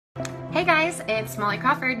Hey guys, it's Molly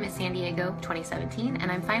Crawford, Miss San Diego 2017,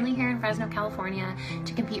 and I'm finally here in Fresno, California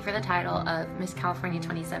to compete for the title of Miss California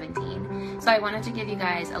 2017. So I wanted to give you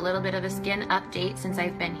guys a little bit of a skin update since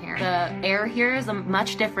I've been here. The air here is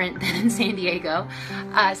much different than in San Diego,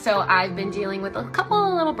 so I've been dealing with a couple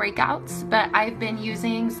of little breakouts, but I've been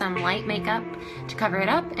using some light makeup to cover it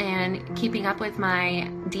up and keeping up with my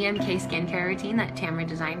DMK skincare routine that Tamara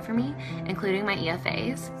designed for me, including my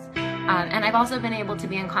EFAs. And I've also been able to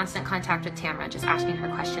be in constant contact with Tamara, just asking her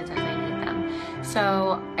questions as I need them.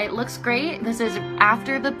 So it looks great. This is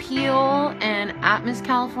after the peel and at Miss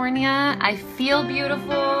California. I feel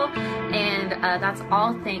beautiful, and that's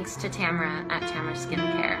all thanks to Tamara at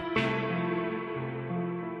Tamara'sSkinCare.